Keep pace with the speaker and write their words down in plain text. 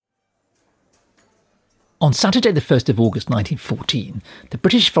On Saturday the 1st of August 1914, the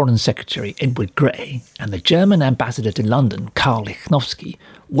British Foreign Secretary Edward Grey and the German ambassador to London, Karl Lichnowsky,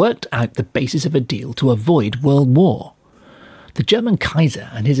 worked out the basis of a deal to avoid World War. The German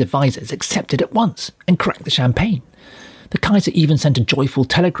Kaiser and his advisers accepted at once and cracked the champagne. The Kaiser even sent a joyful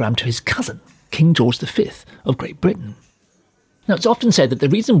telegram to his cousin, King George V of Great Britain. Now, it's often said that the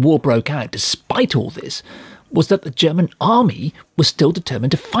reason war broke out despite all this was that the German army was still determined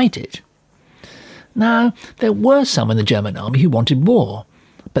to fight it. Now, there were some in the German army who wanted war,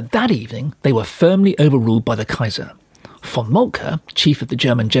 but that evening they were firmly overruled by the Kaiser. Von Moltke, chief of the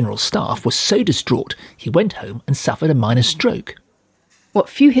German General Staff, was so distraught he went home and suffered a minor stroke. What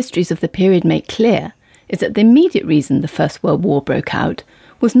few histories of the period make clear is that the immediate reason the First World War broke out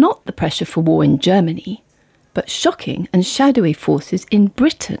was not the pressure for war in Germany, but shocking and shadowy forces in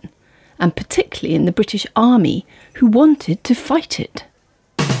Britain, and particularly in the British Army, who wanted to fight it.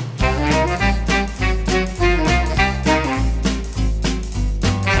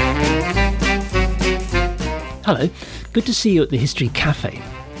 Hello, good to see you at the History Cafe.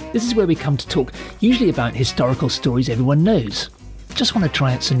 This is where we come to talk usually about historical stories everyone knows. Just want to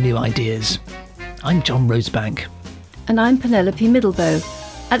try out some new ideas. I'm John Rosebank. And I'm Penelope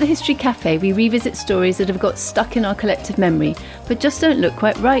Middlebow. At the History Cafe, we revisit stories that have got stuck in our collective memory, but just don't look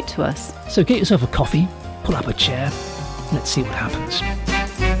quite right to us. So get yourself a coffee, pull up a chair, and let's see what happens.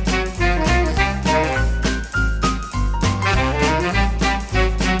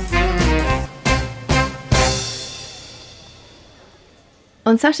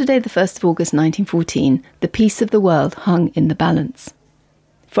 On Saturday the 1st of August 1914, the peace of the world hung in the balance.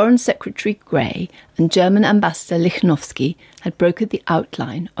 Foreign Secretary Grey and German Ambassador Lichnowsky had brokered the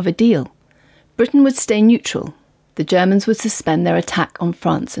outline of a deal. Britain would stay neutral. The Germans would suspend their attack on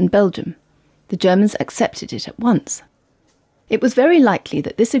France and Belgium. The Germans accepted it at once. It was very likely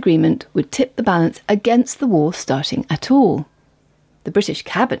that this agreement would tip the balance against the war starting at all. The British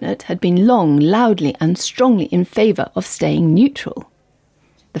cabinet had been long, loudly and strongly in favour of staying neutral.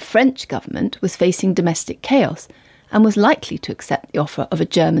 The French government was facing domestic chaos and was likely to accept the offer of a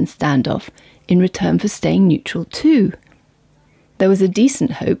German standoff in return for staying neutral too. There was a decent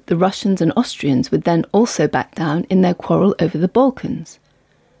hope the Russians and Austrians would then also back down in their quarrel over the Balkans.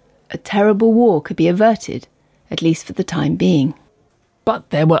 A terrible war could be averted, at least for the time being.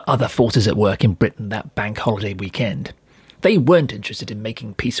 But there were other forces at work in Britain that bank holiday weekend. They weren't interested in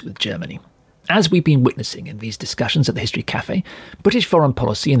making peace with Germany. As we've been witnessing in these discussions at the History Cafe, British foreign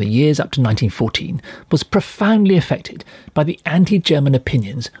policy in the years up to 1914 was profoundly affected by the anti-German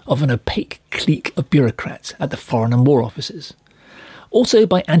opinions of an opaque clique of bureaucrats at the Foreign and War Offices. Also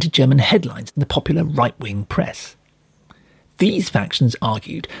by anti-German headlines in the popular right-wing press. These factions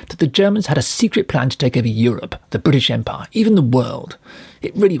argued that the Germans had a secret plan to take over Europe, the British Empire, even the world.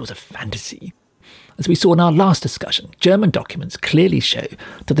 It really was a fantasy. As we saw in our last discussion, German documents clearly show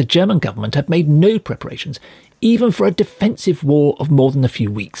that the German government had made no preparations even for a defensive war of more than a few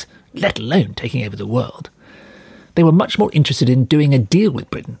weeks, let alone taking over the world. They were much more interested in doing a deal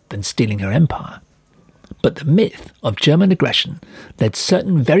with Britain than stealing her empire. But the myth of German aggression led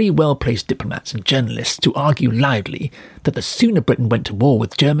certain very well-placed diplomats and journalists to argue loudly that the sooner Britain went to war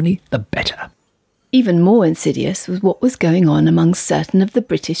with Germany, the better. Even more insidious was what was going on among certain of the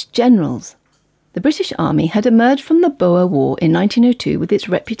British generals. The British Army had emerged from the Boer War in 1902 with its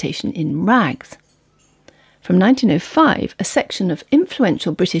reputation in rags. From 1905, a section of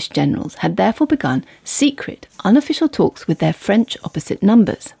influential British generals had therefore begun secret, unofficial talks with their French opposite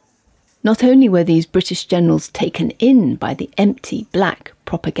numbers. Not only were these British generals taken in by the empty black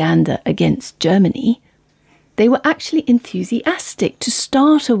propaganda against Germany, they were actually enthusiastic to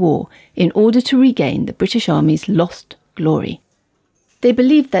start a war in order to regain the British Army's lost glory. They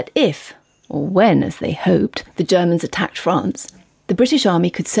believed that if, or when, as they hoped, the Germans attacked France, the British Army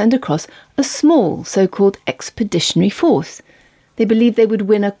could send across a small so-called expeditionary force. They believed they would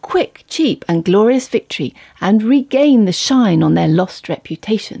win a quick, cheap and glorious victory and regain the shine on their lost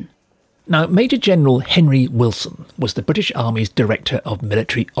reputation. Now, Major General Henry Wilson was the British Army's Director of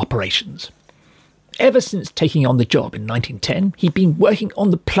Military Operations. Ever since taking on the job in 1910, he'd been working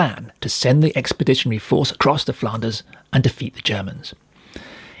on the plan to send the expeditionary force across to Flanders and defeat the Germans.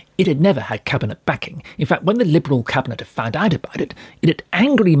 It had never had cabinet backing. In fact, when the Liberal cabinet had found out about it, it had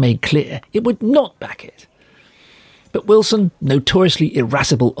angrily made clear it would not back it. But Wilson, notoriously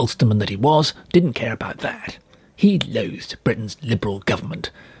irascible Ulsterman that he was, didn't care about that. He loathed Britain's Liberal government,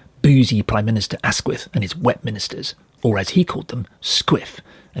 boozy Prime Minister Asquith and his wet ministers, or as he called them, Squiff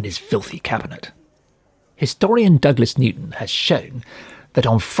and his filthy cabinet. Historian Douglas Newton has shown that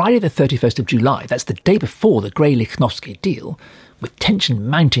on Friday the 31st of July, that's the day before the Grey-Lichnowsky deal, with tension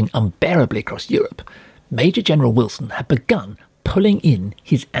mounting unbearably across Europe, Major General Wilson had begun pulling in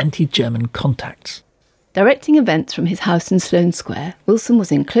his anti-German contacts. Directing events from his house in Sloane Square, Wilson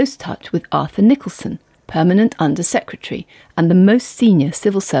was in close touch with Arthur Nicholson, Permanent Under Secretary and the most senior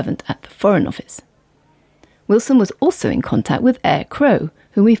civil servant at the Foreign Office. Wilson was also in contact with Eyre Crowe,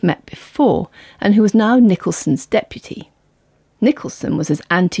 whom we've met before, and who was now Nicholson's deputy. Nicholson was as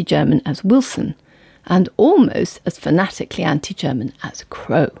anti-German as Wilson, and almost as fanatically anti-German as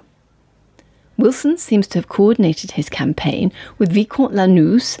Crowe. Wilson seems to have coordinated his campaign with Vicomte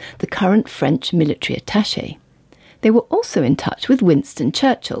Lannoux, the current French military attaché. They were also in touch with Winston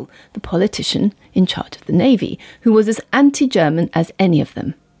Churchill, the politician in charge of the Navy, who was as anti-German as any of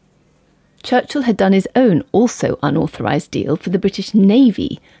them. Churchill had done his own also unauthorised deal for the British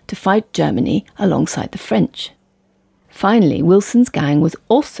Navy to fight Germany alongside the French. Finally, Wilson's gang was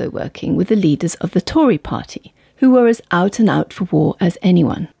also working with the leaders of the Tory party, who were as out and out for war as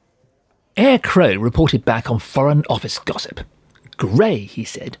anyone. Eyre Crowe reported back on Foreign Office gossip. Grey, he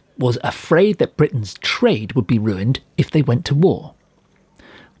said, was afraid that Britain's trade would be ruined if they went to war.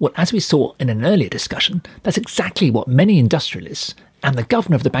 Well, as we saw in an earlier discussion, that's exactly what many industrialists and the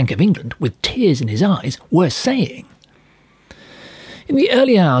Governor of the Bank of England, with tears in his eyes, were saying. In the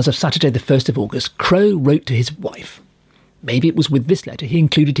early hours of Saturday the 1st of August, Crowe wrote to his wife. Maybe it was with this letter he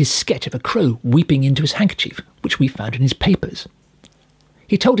included his sketch of a crow weeping into his handkerchief, which we found in his papers.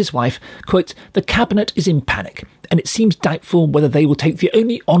 He told his wife, quote, "The Cabinet is in panic, and it seems doubtful whether they will take the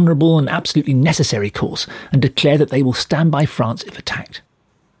only honourable and absolutely necessary course and declare that they will stand by France if attacked."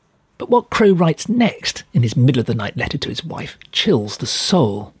 But what Crowe writes next in his middle-of-the-night letter to his wife chills the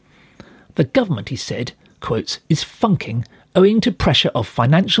soul. The government, he said, quotes, "is funking owing to pressure of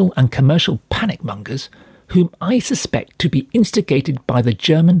financial and commercial panic-mongers whom I suspect to be instigated by the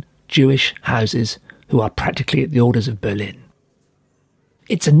German Jewish houses who are practically at the orders of Berlin."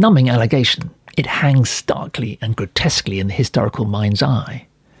 It's a numbing allegation. It hangs starkly and grotesquely in the historical mind's eye.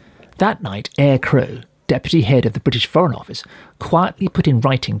 That night, Eyre Crowe, deputy head of the British Foreign Office, quietly put in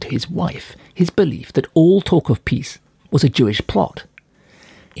writing to his wife his belief that all talk of peace was a Jewish plot.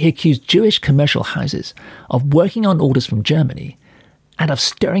 He accused Jewish commercial houses of working on orders from Germany and of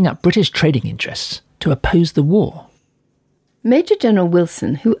stirring up British trading interests to oppose the war. Major General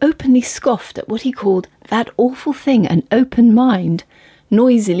Wilson, who openly scoffed at what he called that awful thing, an open mind,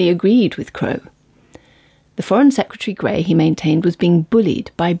 noisily agreed with Crowe. The Foreign Secretary Grey, he maintained, was being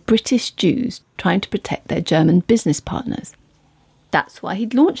bullied by British Jews trying to protect their German business partners. That's why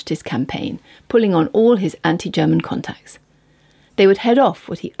he'd launched his campaign, pulling on all his anti-German contacts. They would head off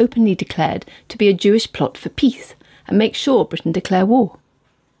what he openly declared to be a Jewish plot for peace and make sure Britain declare war.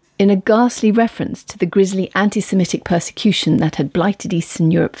 In a ghastly reference to the grisly anti-Semitic persecution that had blighted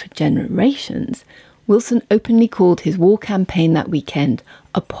Eastern Europe for generations, Wilson openly called his war campaign that weekend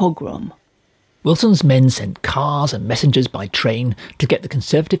a pogrom. Wilson's men sent cars and messengers by train to get the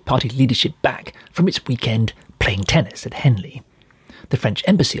Conservative Party leadership back from its weekend playing tennis at Henley. The French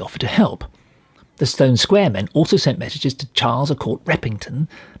embassy offered to help. The Sloane Square men also sent messages to Charles à Court Repington,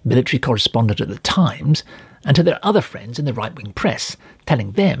 military correspondent at the Times, and to their other friends in the right-wing press,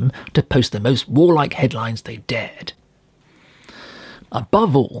 telling them to post the most warlike headlines they dared.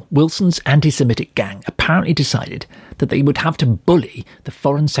 Above all, Wilson's anti-Semitic gang apparently decided that they would have to bully the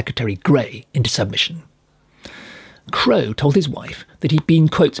Foreign Secretary Grey into submission. Crowe told his wife that he'd been,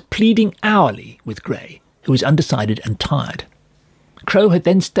 quote, pleading hourly with Grey, who was undecided and tired. Crowe had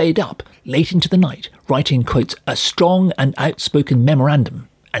then stayed up late into the night, writing, quote, a strong and outspoken memorandum,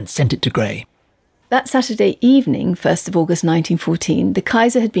 and sent it to Grey. That Saturday evening, 1st of August 1914, the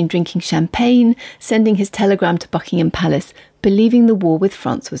Kaiser had been drinking champagne, sending his telegram to Buckingham Palace, believing the war with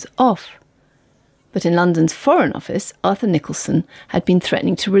France was off. But in London's Foreign Office, Arthur Nicholson had been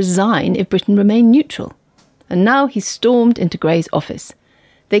threatening to resign if Britain remained neutral. And now he stormed into Grey's office.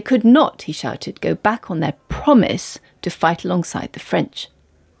 They could not, he shouted, go back on their promise to fight alongside the French.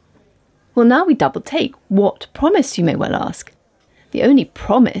 Well, now we double take. What promise, you may well ask? The only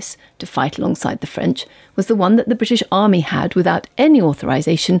promise to fight alongside the French was the one that the British Army had, without any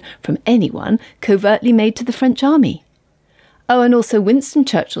authorisation from anyone, covertly made to the French Army. Oh, and also Winston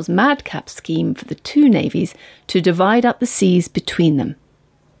Churchill's madcap scheme for the two navies to divide up the seas between them.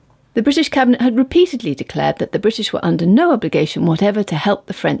 The British Cabinet had repeatedly declared that the British were under no obligation whatever to help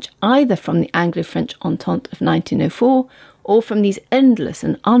the French, either from the Anglo-French Entente of 1904 or from these endless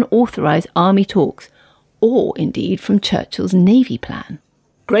and unauthorised army talks, or indeed from Churchill's navy plan.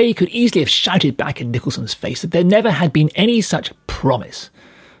 Grey could easily have shouted back in Nicholson's face that there never had been any such promise.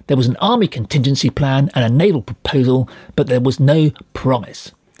 There was an army contingency plan and a naval proposal, but there was no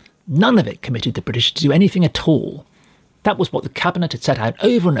promise. None of it committed the British to do anything at all. That was what the Cabinet had set out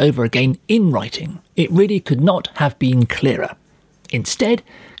over and over again in writing. It really could not have been clearer. Instead,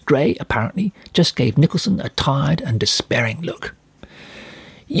 Grey, apparently, just gave Nicholson a tired and despairing look.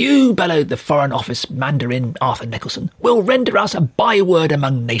 "You," bellowed the Foreign Office Mandarin Arthur Nicholson, "will render us a byword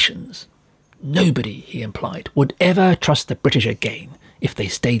among nations." Nobody, he implied, would ever trust the British again if they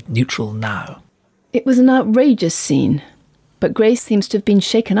stayed neutral now. It was an outrageous scene, but Grey seems to have been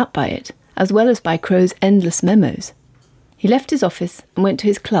shaken up by it, as well as by Crow's endless memos. He left his office and went to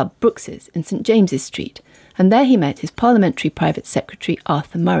his club, Brooks's, in St James's Street, and there he met his parliamentary private secretary,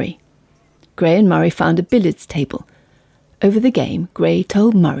 Arthur Murray. Grey and Murray found a billiards table. Over the game, Grey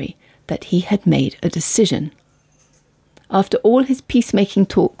told Murray that he had made a decision. After all his peacemaking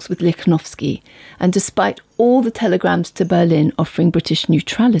talks with Lichnowsky, and despite all the telegrams to Berlin offering British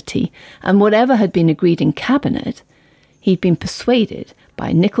neutrality and whatever had been agreed in Cabinet, he'd been persuaded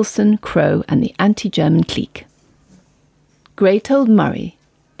by Nicholson, Crow and the anti-German clique. Grey told Murray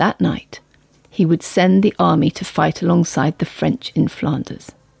that night he would send the army to fight alongside the French in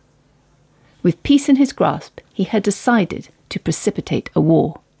Flanders. With peace in his grasp, he had decided to precipitate a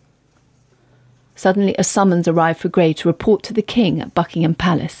war. Suddenly a summons arrived for Grey to report to the king at Buckingham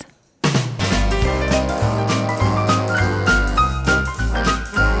Palace.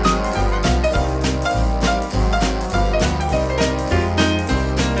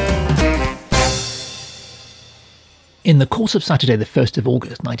 In the course of Saturday the 1st of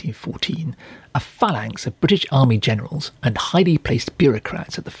August 1914, a phalanx of British Army generals and highly placed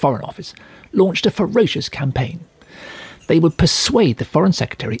bureaucrats at the Foreign Office launched a ferocious campaign. They would persuade the Foreign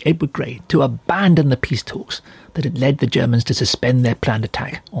Secretary Edward Grey to abandon the peace talks that had led the Germans to suspend their planned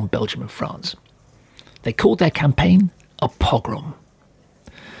attack on Belgium and France. They called their campaign a pogrom.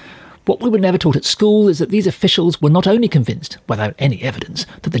 What we were never taught at school is that these officials were not only convinced, without any evidence,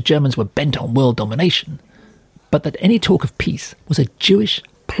 that the Germans were bent on world domination, but that any talk of peace was a Jewish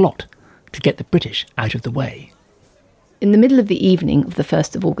plot to get the British out of the way. In the middle of the evening of the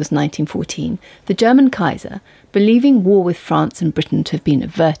 1st of August 1914, the German Kaiser, believing war with France and Britain to have been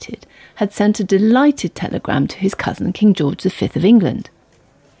averted, had sent a delighted telegram to his cousin King George V of England.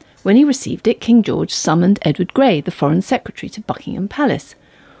 When he received it, King George summoned Edward Grey, the Foreign Secretary, to Buckingham Palace.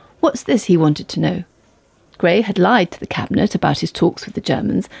 What's this, he wanted to know. Grey had lied to the Cabinet about his talks with the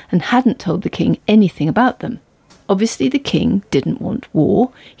Germans and hadn't told the King anything about them. Obviously the King didn't want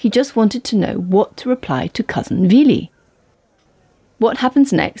war, he just wanted to know what to reply to cousin Willy. What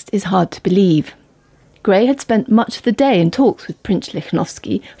happens next is hard to believe. Grey had spent much of the day in talks with Prince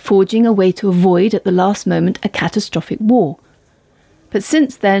Lichnowsky, forging a way to avoid at the last moment a catastrophic war. But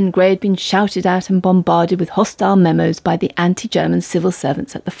since then, Grey had been shouted at and bombarded with hostile memos by the anti-German civil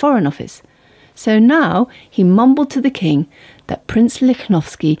servants at the Foreign Office. So now he mumbled to the King that Prince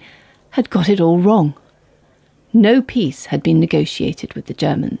Lichnowsky had got it all wrong. No peace had been negotiated with the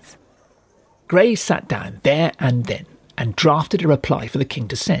Germans. Grey sat down there and then and drafted a reply for the King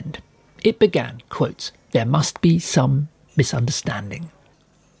to send. It began, quotes, "There must be some misunderstanding."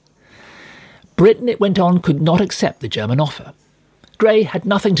 Britain, it went on, could not accept the German offer. Grey had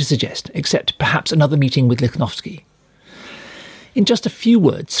nothing to suggest except perhaps another meeting with Lichnowsky. In just a few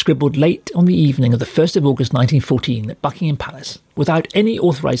words scribbled late on the evening of the 1st of August 1914 at Buckingham Palace, without any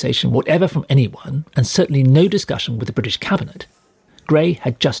authorisation whatever from anyone, and certainly no discussion with the British Cabinet, Grey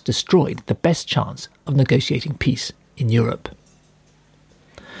had just destroyed the best chance of negotiating peace in Europe.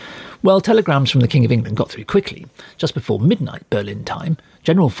 Well, telegrams from the King of England got through quickly. Just before midnight Berlin time,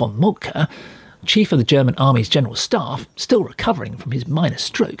 General von Moltke, chief of the German Army's General Staff, still recovering from his minor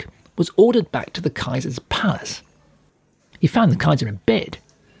stroke, was ordered back to the Kaiser's palace. He found the Kaiser in bed.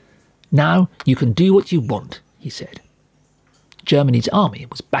 "Now you can do what you want," he said. Germany's army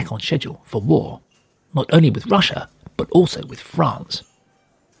was back on schedule for war, not only with Russia, but also with France.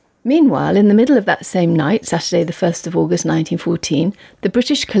 Meanwhile, in the middle of that same night, Saturday the 1st of August 1914, the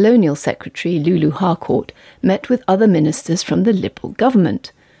British Colonial Secretary, Lulu Harcourt, met with other ministers from the Liberal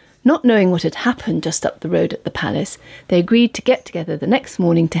government. Not knowing what had happened just up the road at the palace, they agreed to get together the next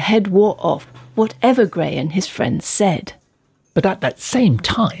morning to head war off, whatever Grey and his friends said. But at that same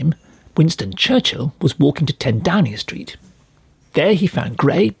time, Winston Churchill was walking to 10 Downing Street. There he found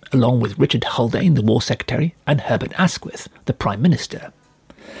Grey, along with Richard Haldane, the War Secretary, and Herbert Asquith, the Prime Minister.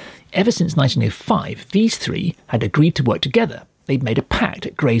 Ever since 1905, these three had agreed to work together. They'd made a pact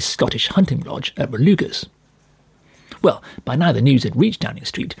at Grey's Scottish hunting lodge at Relugas. Well, by now the news had reached Downing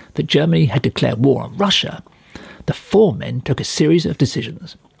Street that Germany had declared war on Russia. The four men took a series of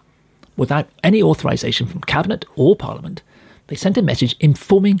decisions. Without any authorisation from Cabinet or Parliament, they sent a message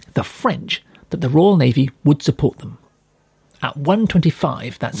informing the French that the Royal Navy would support them. At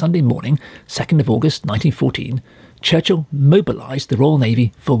 1:25 that Sunday morning, 2nd of August 1914, Churchill mobilised the Royal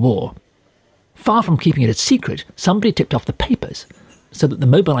Navy for war. Far from keeping it a secret, somebody tipped off the papers so that the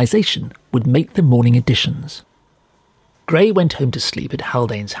mobilisation would make the morning editions. Grey went home to sleep at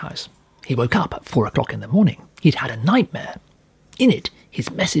Haldane's house. He woke up at 4 o'clock in the morning. He'd had a nightmare. In it,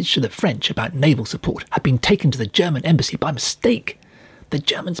 his message to the French about naval support had been taken to the German embassy by mistake. The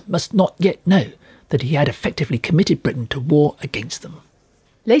Germans must not yet know that he had effectively committed Britain to war against them.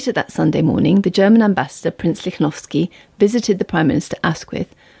 Later that Sunday morning, the German ambassador, Prince Lichnowsky, visited the Prime Minister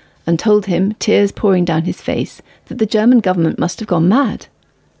Asquith and told him, tears pouring down his face, that the German government must have gone mad.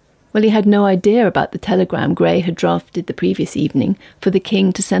 Well, he had no idea about the telegram Grey had drafted the previous evening for the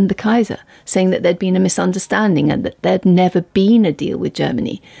King to send the Kaiser, saying that there'd been a misunderstanding and that there'd never been a deal with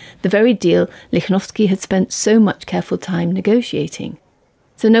Germany, the very deal Lichnowsky had spent so much careful time negotiating.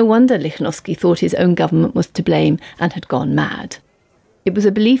 So no wonder Lichnowsky thought his own government was to blame and had gone mad. It was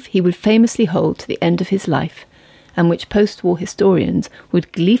a belief he would famously hold to the end of his life, and which post-war historians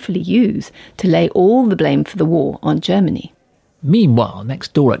would gleefully use to lay all the blame for the war on Germany. Meanwhile,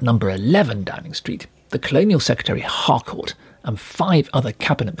 next door at number 11 Downing Street, the Colonial Secretary Harcourt and 5 other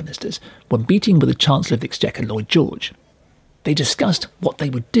cabinet ministers were meeting with the Chancellor of the Exchequer, Lloyd George. They discussed what they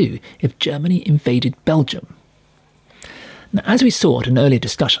would do if Germany invaded Belgium. Now, as we saw at an earlier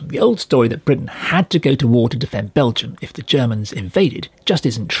discussion, the old story that Britain had to go to war to defend Belgium if the Germans invaded just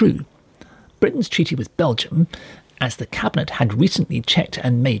isn't true. Britain's treaty with Belgium, as the Cabinet had recently checked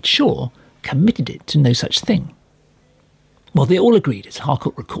and made sure, committed it to no such thing. Well, they all agreed, as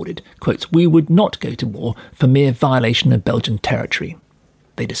Harcourt recorded, quotes, "We would not go to war for mere violation of Belgian territory."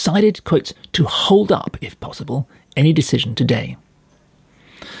 They decided, quotes, "to hold up, if possible, any decision today."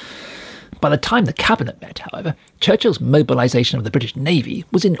 By the time the Cabinet met, however, Churchill's mobilisation of the British Navy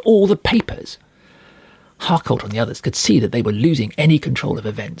was in all the papers. Harcourt and the others could see that they were losing any control of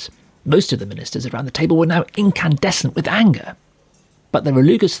events. Most of the ministers around the table were now incandescent with anger. But the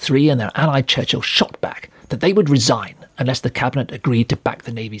Relugas III and their ally Churchill shot back that they would resign unless the Cabinet agreed to back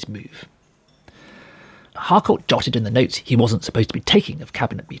the Navy's move. Harcourt jotted in the notes he wasn't supposed to be taking of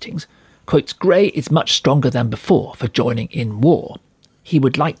Cabinet meetings, quotes, "Grey is much stronger than before for joining in war. He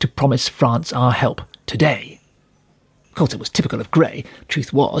would like to promise France our help today." Of course, it was typical of Grey.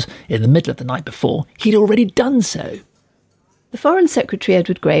 Truth was, in the middle of the night before, he'd already done so. The Foreign Secretary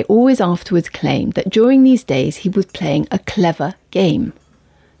Edward Grey always afterwards claimed that during these days he was playing a clever game.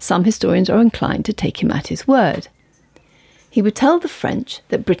 Some historians are inclined to take him at his word. He would tell the French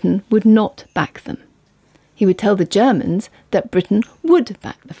that Britain would not back them. He would tell the Germans that Britain would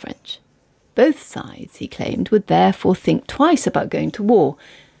back the French. Both sides, he claimed, would therefore think twice about going to war.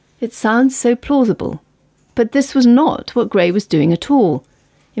 It sounds so plausible. But this was not what Grey was doing at all.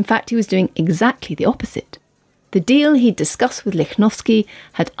 In fact, he was doing exactly the opposite. The deal he'd discussed with Lichnowsky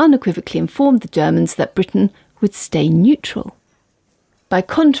had unequivocally informed the Germans that Britain would stay neutral. By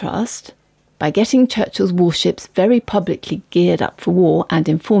contrast, by getting Churchill's warships very publicly geared up for war and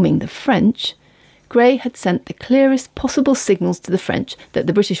informing the French, Grey had sent the clearest possible signals to the French that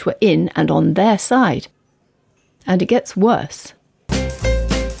the British were in and on their side. And it gets worse.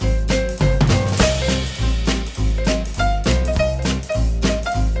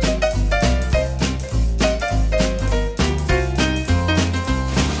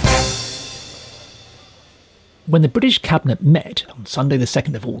 When the British Cabinet met on Sunday the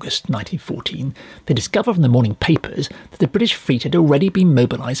 2nd of August 1914, they discovered from the morning papers that the British fleet had already been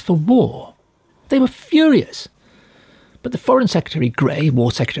mobilised for war. They were furious. But the Foreign Secretary Grey, War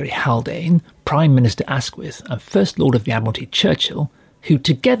Secretary Haldane, Prime Minister Asquith and First Lord of the Admiralty Churchill, who'd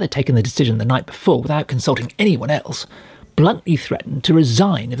together taken the decision the night before without consulting anyone else, bluntly threatened to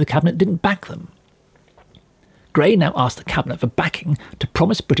resign if the Cabinet didn't back them. Grey now asked the Cabinet for backing to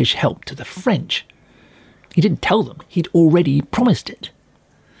promise British help to the French. He didn't tell them he'd already promised it.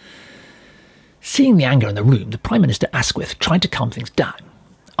 Seeing the anger in the room, the Prime Minister Asquith tried to calm things down.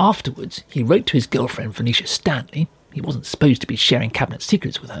 Afterwards, he wrote to his girlfriend Venetia Stanley. He wasn't supposed to be sharing cabinet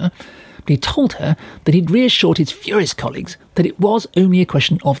secrets with her, but he told her that he'd reassured his furious colleagues that it was only a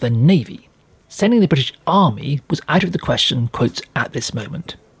question of the Navy. Sending the British Army was out of the question, quotes, at this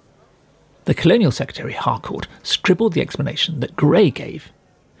moment. The Colonial Secretary Harcourt scribbled the explanation that Grey gave.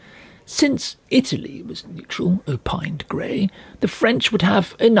 Since Italy was neutral, opined Grey, the French would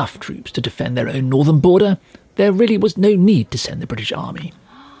have enough troops to defend their own northern border. There really was no need to send the British Army.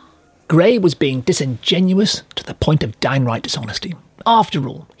 Grey was being disingenuous to the point of downright dishonesty. After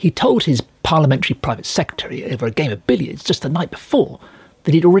all, he told his parliamentary private secretary over a game of billiards just the night before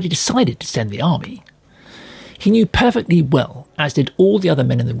that he'd already decided to send the army. He knew perfectly well, as did all the other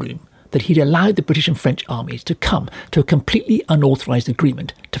men in the room, that he'd allowed the British and French armies to come to a completely unauthorised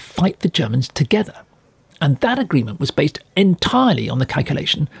agreement to fight the Germans together. And that agreement was based entirely on the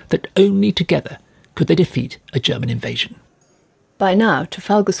calculation that only together could they defeat a German invasion. By now,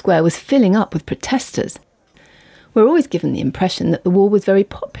 Trafalgar Square was filling up with protesters. We're always given the impression that the war was very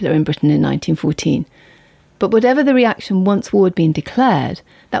popular in Britain in 1914. But whatever the reaction once war had been declared,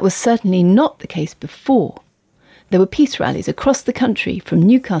 that was certainly not the case before. There were peace rallies across the country, from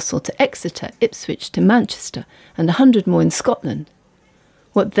Newcastle to Exeter, Ipswich to Manchester, and 100 more in Scotland.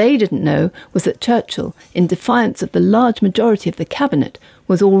 What they didn't know was that Churchill, in defiance of the large majority of the cabinet,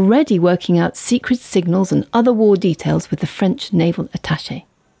 was already working out secret signals and other war details with the French naval attaché.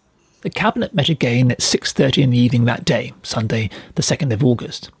 The cabinet met again at 6:30 in the evening that day, Sunday, the 2nd of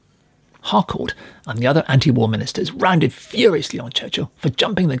August. Harcourt and the other anti-war ministers rounded furiously on Churchill for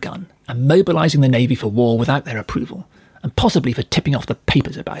jumping the gun and mobilising the Navy for war without their approval, and possibly for tipping off the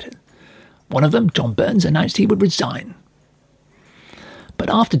papers about it. One of them, John Burns, announced he would resign. But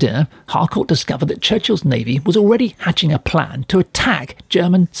after dinner, Harcourt discovered that Churchill's navy was already hatching a plan to attack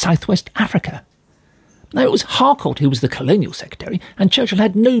German Southwest Africa. Now, it was Harcourt who was the colonial secretary, and Churchill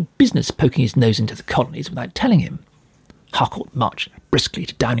had no business poking his nose into the colonies without telling him. Harcourt marched briskly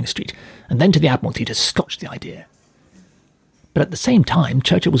to Downing Street and then to the Admiralty to scotch the idea. But at the same time,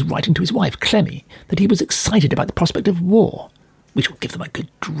 Churchill was writing to his wife, Clemmy, that he was excited about the prospect of war, which would give them a good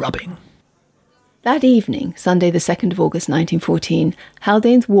drubbing. That evening, Sunday the 2nd of August 1914,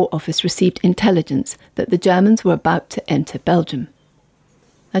 Haldane's War Office received intelligence that the Germans were about to enter Belgium.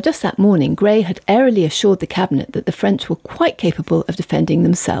 Now, just that morning, Grey had airily assured the cabinet that the French were quite capable of defending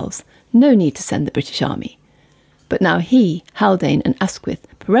themselves, no need to send the British army. But now he, Haldane and Asquith,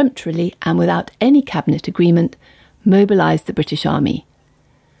 peremptorily and without any cabinet agreement, mobilised the British army.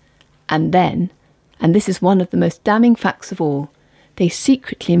 And then, and this is one of the most damning facts of all, they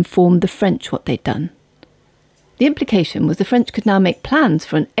secretly informed the French what they'd done. The implication was the French could now make plans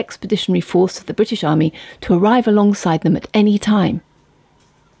for an expeditionary force of the British army to arrive alongside them at any time.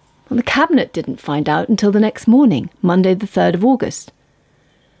 Well, the cabinet didn't find out until the next morning, Monday the 3rd of August.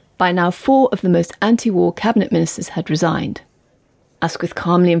 By now, 4 of the most anti-war cabinet ministers had resigned. Asquith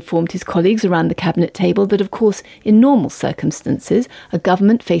calmly informed his colleagues around the cabinet table that, of course, in normal circumstances, a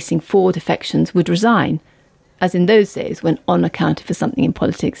government facing 4 defections would resign, as in those days when honour counted for something in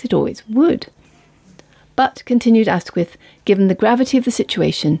politics, it always would. But, continued Asquith, given the gravity of the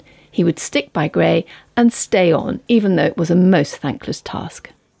situation, he would stick by Grey and stay on, even though it was a most thankless task.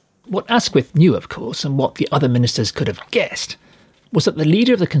 What Asquith knew, of course, and what the other ministers could have guessed, was that the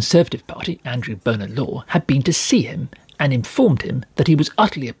leader of the Conservative Party, Andrew Bonar Law, had been to see him and informed him that he was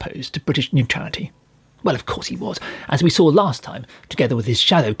utterly opposed to British neutrality. Well, of course he was. As we saw last time, together with his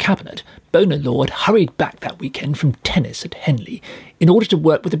shadow cabinet, Bonar Law had hurried back that weekend from tennis at Henley in order to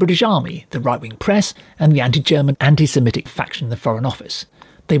work with the British Army, the right-wing press, and the anti-German, anti-Semitic faction in the Foreign Office.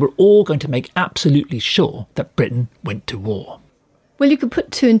 They were all going to make absolutely sure that Britain went to war. Well, you could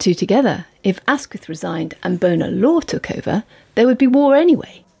put 2 and 2 together. If Asquith resigned and Bonar Law took over, there would be war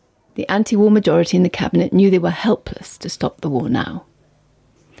anyway. The anti-war majority in the cabinet knew they were helpless to stop the war now.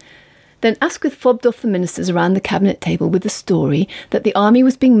 Then Asquith fobbed off the ministers around the cabinet table with the story that the army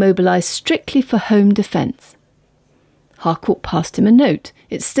was being mobilised strictly for home defence. Harcourt passed him a note.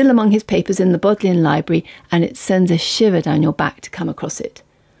 It's still among his papers in the Bodleian Library, and it sends a shiver down your back to come across it.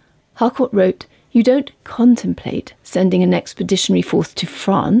 Harcourt wrote, "You don't contemplate sending an expeditionary force to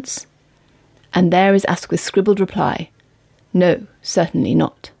France?" And there is Asquith's scribbled reply, "No, certainly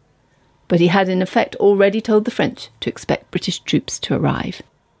not." But he had in effect already told the French to expect British troops to arrive.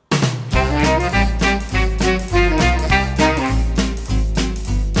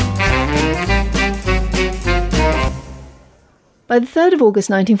 By the 3rd of August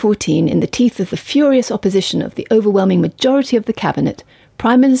 1914, in the teeth of the furious opposition of the overwhelming majority of the cabinet,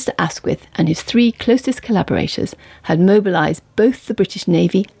 Prime Minister Asquith and his 3 closest collaborators had mobilised both the British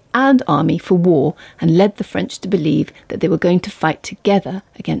Navy and Army for war and led the French to believe that they were going to fight together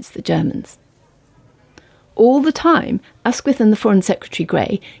against the Germans. All the time, Asquith and the Foreign Secretary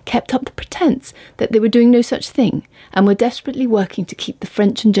Grey kept up the pretence that they were doing no such thing and were desperately working to keep the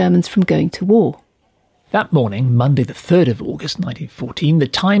French and Germans from going to war. That morning, Monday the 3rd of August 1914, the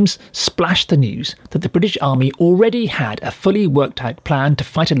Times splashed the news that the British Army already had a fully worked-out plan to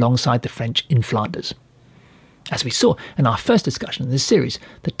fight alongside the French in Flanders. As we saw in our first discussion in this series,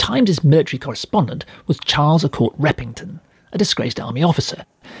 the Times' military correspondent was Charles A'Court Reppington, a disgraced army officer.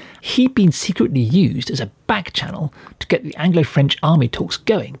 He'd been secretly used as a back channel to get the Anglo-French army talks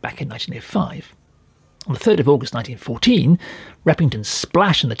going back in 1905. On the 3rd of August 1914, Reppington's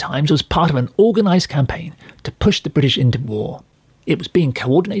splash in the Times was part of an organised campaign to push the British into war. It was being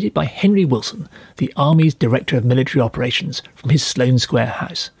coordinated by Henry Wilson, the Army's Director of Military Operations, from his Sloane Square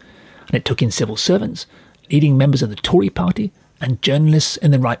house. And it took in civil servants, leading members of the Tory party and journalists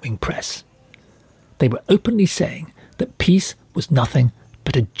in the right-wing press. They were openly saying that peace was nothing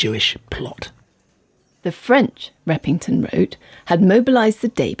but a Jewish plot. The French, Repington wrote, had mobilised the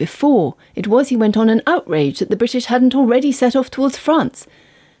day before. It was, he went on, an outrage that the British hadn't already set off towards France.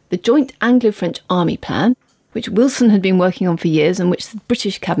 The joint Anglo-French army plan, which Wilson had been working on for years and which the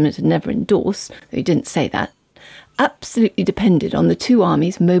British cabinet had never endorsed, though he didn't say that, absolutely depended on the two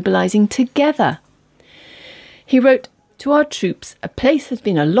armies mobilising together. He wrote, "To our troops, a place has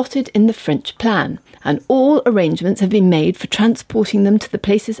been allotted in the French plan, and all arrangements have been made for transporting them to the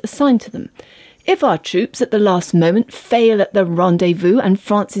places assigned to them. If our troops at the last moment fail at the rendezvous and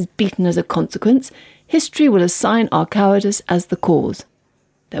France is beaten as a consequence, history will assign our cowardice as the cause."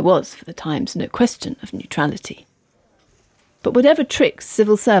 There was, for the times, no question of neutrality. But whatever tricks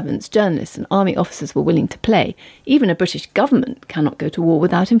civil servants, journalists and army officers were willing to play, even a British government cannot go to war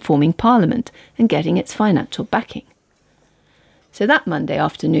without informing Parliament and getting its financial backing. So that Monday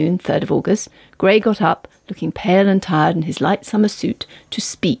afternoon, 3rd of August, Grey got up, looking pale and tired in his light summer suit, to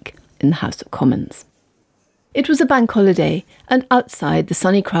speak in the House of Commons. It was a bank holiday, and outside the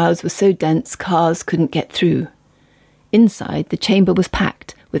sunny crowds were so dense cars couldn't get through. Inside, the chamber was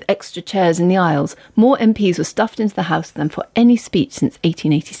packed, with extra chairs in the aisles. More MPs were stuffed into the House than for any speech since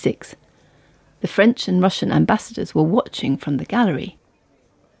 1886. The French and Russian ambassadors were watching from the gallery.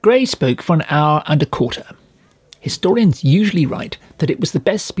 Grey spoke for an hour and a quarter. Historians usually write that it was the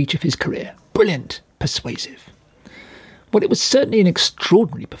best speech of his career. Brilliant, persuasive. Well, it was certainly an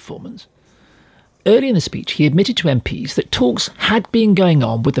extraordinary performance. Early in the speech, he admitted to MPs that talks had been going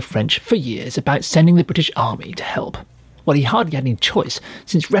on with the French for years about sending the British army to help. Well, he hardly had any choice,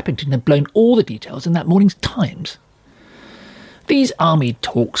 since Repington had blown all the details in that morning's Times. These army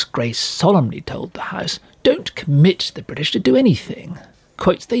talks, Grey solemnly told the House, don't commit the British to do anything.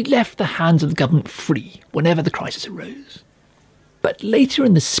 Quotes, they left the hands of the government free whenever the crisis arose. But later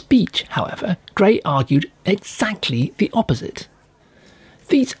in the speech, however, Grey argued exactly the opposite.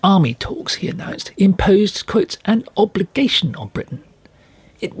 These army talks, he announced, imposed, quotes, an obligation on Britain.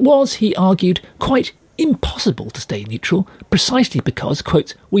 It was, he argued, quite impossible to stay neutral, precisely because,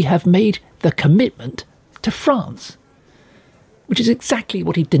 quotes, we have made the commitment to France. Which is exactly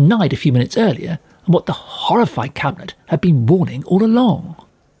what he denied a few minutes earlier, and what the horrified cabinet had been warning all along.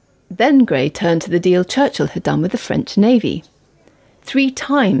 Then Grey turned to the deal Churchill had done with the French Navy. 3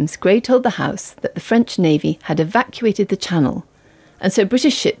 times Grey told the House that the French Navy had evacuated the Channel, and so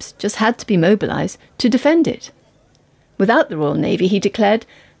British ships just had to be mobilised to defend it. Without the Royal Navy, he declared,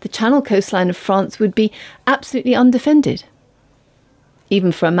 the Channel coastline of France would be absolutely undefended.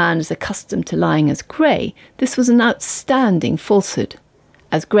 Even for a man as accustomed to lying as Grey, this was an outstanding falsehood.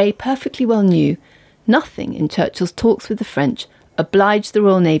 As Grey perfectly well knew, nothing in Churchill's talks with the French obliged the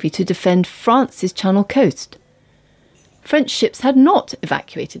Royal Navy to defend France's Channel coast. French ships had not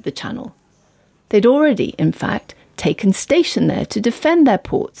evacuated the Channel. They'd already, in fact, taken station there to defend their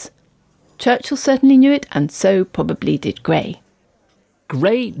ports. Churchill certainly knew it, and so probably did Grey.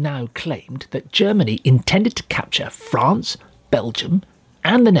 Grey now claimed that Germany intended to capture France, Belgium,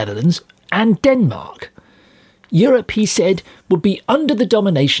 and the Netherlands, and Denmark. Europe, he said, would be under the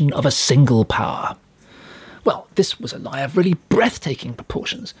domination of a single power. Well, this was a lie of really breathtaking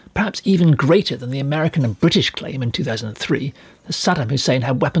proportions, perhaps even greater than the American and British claim in 2003 that Saddam Hussein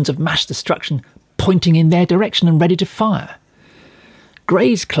had weapons of mass destruction pointing in their direction and ready to fire.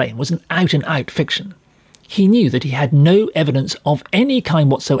 Grey's claim was an out-and-out fiction. He knew that he had no evidence of any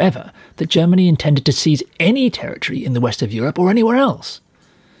kind whatsoever that Germany intended to seize any territory in the west of Europe or anywhere else.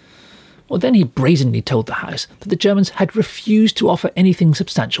 Well, then he brazenly told the House that the Germans had refused to offer anything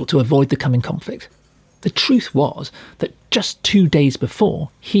substantial to avoid the coming conflict. The truth was that just 2 days before,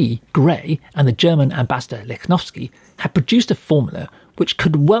 he, Grey, and the German ambassador Lichnowsky had produced a formula which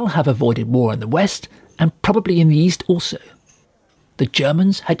could well have avoided war in the west and probably in the east also. The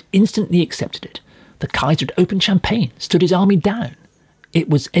Germans had instantly accepted it. The Kaiser had opened champagne, stood his army down. It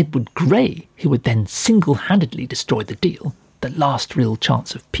was Edward Grey who would then single-handedly destroy the deal, the last real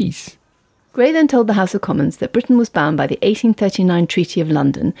chance of peace. Grey then told the House of Commons that Britain was bound by the 1839 Treaty of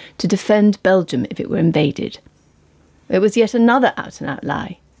London to defend Belgium if it were invaded. It was yet another out-and-out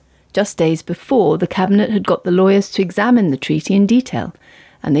lie. Just days before, the Cabinet had got the lawyers to examine the treaty in detail,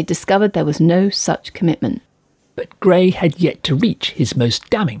 and they discovered there was no such commitment. But Grey had yet to reach his most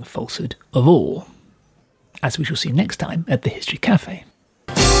damning falsehood of all, as we shall see next time at the History Café.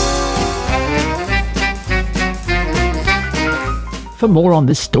 For more on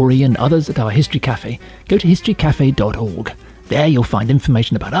this story and others at our History Café, go to historycafe.org. There you'll find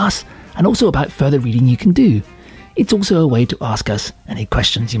information about us and also about further reading you can do. It's also a way to ask us any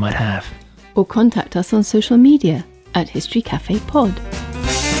questions you might have. or contact us on social media at History Cafe Pod.